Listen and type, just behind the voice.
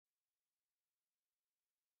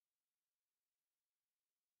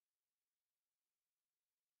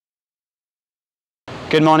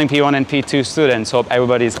Good morning, P1 and P2 students. Hope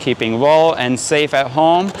everybody is keeping well and safe at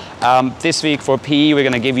home. This week for PE, we're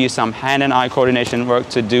going to give you some hand and eye coordination work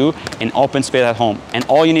to do in open space at home. And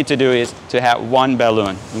all you need to do is to have one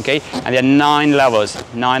balloon, okay? And there are 9 levels,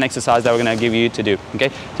 9 exercises that we're going to give you to do,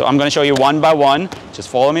 okay? So I'm going to show you one by one. Just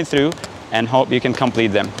follow me through and hope you can complete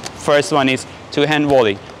them. First one is 2-hand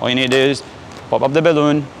volley. All you need to do is pop up the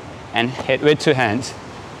balloon and hit with 2 hands.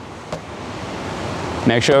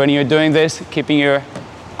 Make sure when you're doing this, keeping your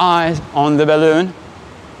eyes on the balloon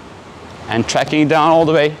and tracking it down all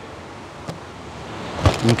the way.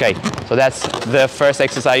 Okay, so that's the first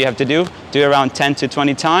exercise you have to do. Do around 10 to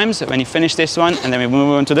 20 times when you finish this one, and then we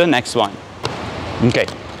move on to the next one. Okay,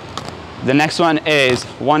 the next one is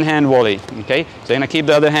 1-hand volley. Okay, so you're gonna keep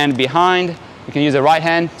the other hand behind. You can use the right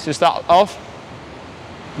hand to start off.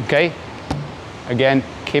 Okay, again,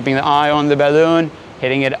 keeping the eye on the balloon,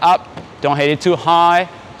 hitting it up. Don't hit it too high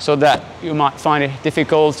so that you might find it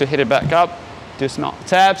difficult to hit it back up. Do small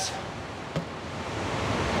taps.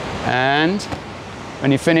 And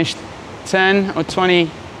when you finish 10 or 20,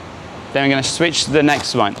 then we're going to switch to the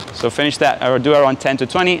next one. So finish that, or do around 10 to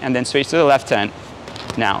 20, and then switch to the left hand.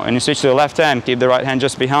 Now, when you switch to the left hand, keep the right hand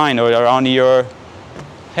just behind or around your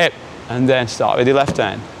hip, and then start with the left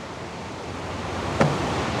hand.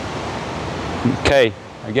 Okay,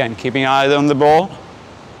 again, keeping eyes on the ball.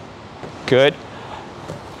 Good.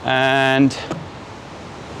 And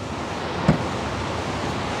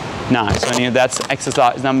nice. And that's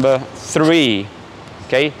exercise number 3.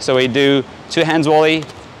 Okay, so we do 2 hands volley,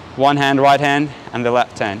 1 hand right hand, and the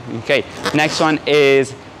left hand. Okay, next one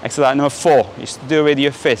is exercise number 4. You just do it with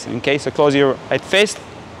your fist. Okay, so close your right fist.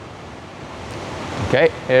 Okay,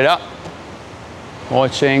 hit it up.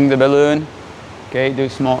 Watching the balloon. Okay, do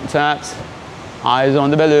small taps. Eyes on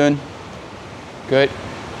the balloon. Good.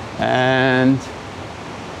 And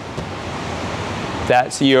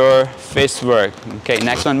that's your fist work. Okay,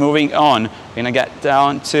 next one, moving on. We're gonna get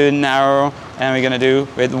down to narrow, and we're gonna do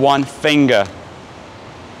with 1 finger.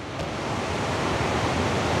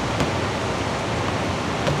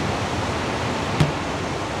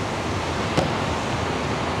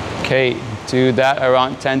 Okay, do that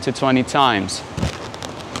around 10 to 20 times.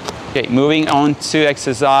 Okay, moving on to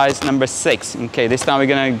exercise number 6. Okay, this time we're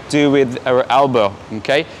gonna do with our elbow.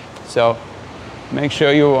 Okay, so make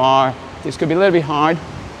sure you are, this could be a little bit hard,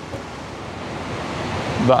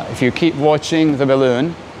 but if you keep watching the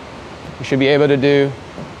balloon, you should be able to do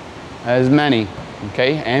as many.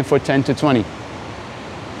 Okay, aim for 10 to 20.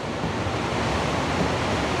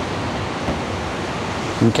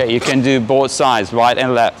 Okay, you can do both sides, right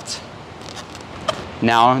and left.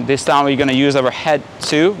 Now, this time we're going to use our head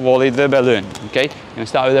to volley the balloon. Okay, we're going to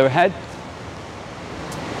start with our head.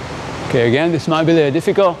 Okay, again, this might be a little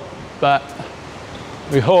difficult, but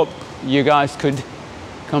we hope you guys could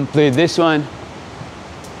complete this one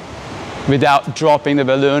without dropping the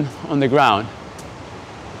balloon on the ground.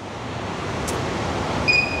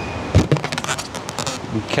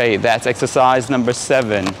 Okay, that's exercise number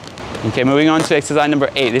 7. Okay, moving on to exercise number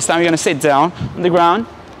 8. This time we're going to sit down on the ground.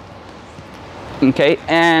 Okay,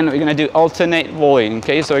 and we're going to do alternate volley.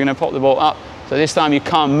 Okay, so we're going to pop the ball up. So this time you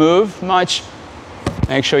can't move much.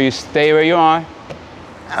 Make sure you stay where you are.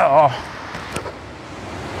 Oh.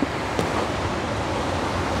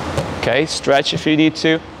 Okay, stretch if you need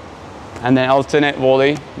to. And then alternate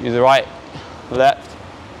volley. Use the right, left,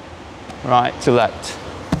 right to left.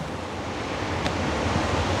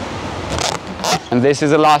 And this is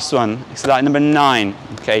the last one, exercise number 9.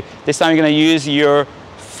 Okay, this time you're going to use your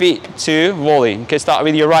feet to volley. Okay, start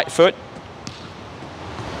with your right foot.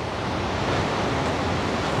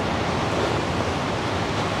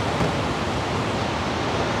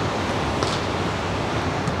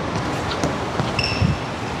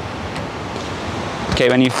 Okay,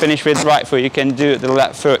 when you finish with right foot, you can do the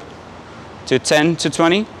left foot to 10 to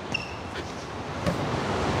 20.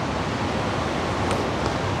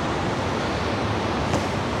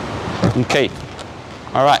 Okay.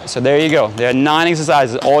 All right, so there you go. There are 9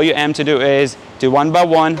 exercises. All you aim to do is do 1 by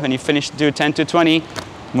 1. When you finish, do 10 to 20,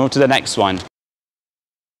 move to the next one.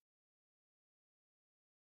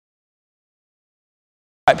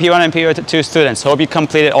 All right, P1 and P2 students, hope you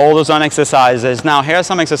completed all those 9 exercises. Now, here are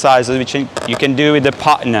some exercises which you can do with the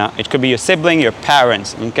partner. It could be your sibling, your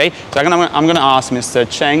parents, okay? So I'm gonna ask Mr.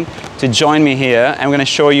 Cheng to join me here. I'm gonna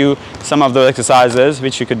show you some of those exercises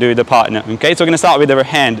which you could do with the partner, okay? So we're gonna start with our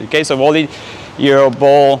hand, okay? So volley your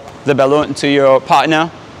ball, the balloon to your partner.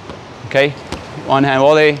 Okay, 1 hand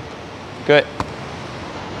volley. Good.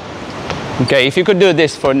 Okay, if you could do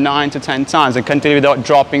this for 9 to 10 times and continue without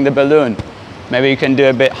dropping the balloon, maybe you can do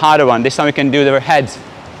a bit harder one. This time we can do their heads.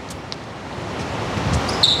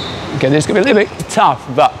 Okay, this could be a little bit tough,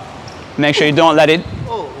 but make sure you don't let it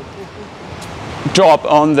drop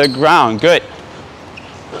on the ground. Good.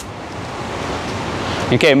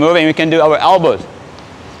 Okay, moving, we can do our elbows.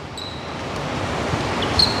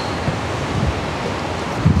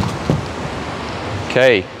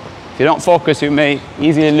 Okay, if you don't focus, you may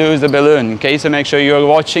easily lose the balloon. Okay, so make sure you're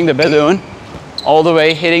watching the balloon all the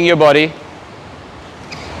way, hitting your body.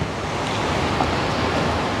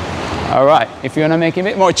 All right, if you want to make it a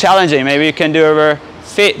bit more challenging, maybe you can do over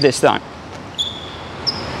feet this time.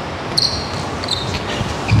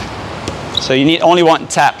 So you need only one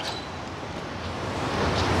tap.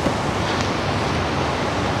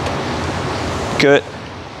 Good.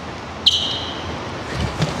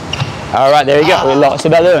 All right, there you go. We lost the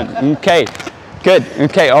balloon. Okay, good.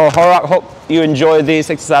 Okay, all right. Hope you enjoy these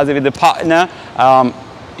exercises with the partner.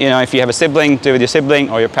 You know, if you have a sibling, do it with your sibling,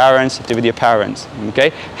 or your parents, do it with your parents. Okay,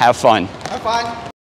 have fun. Have fun.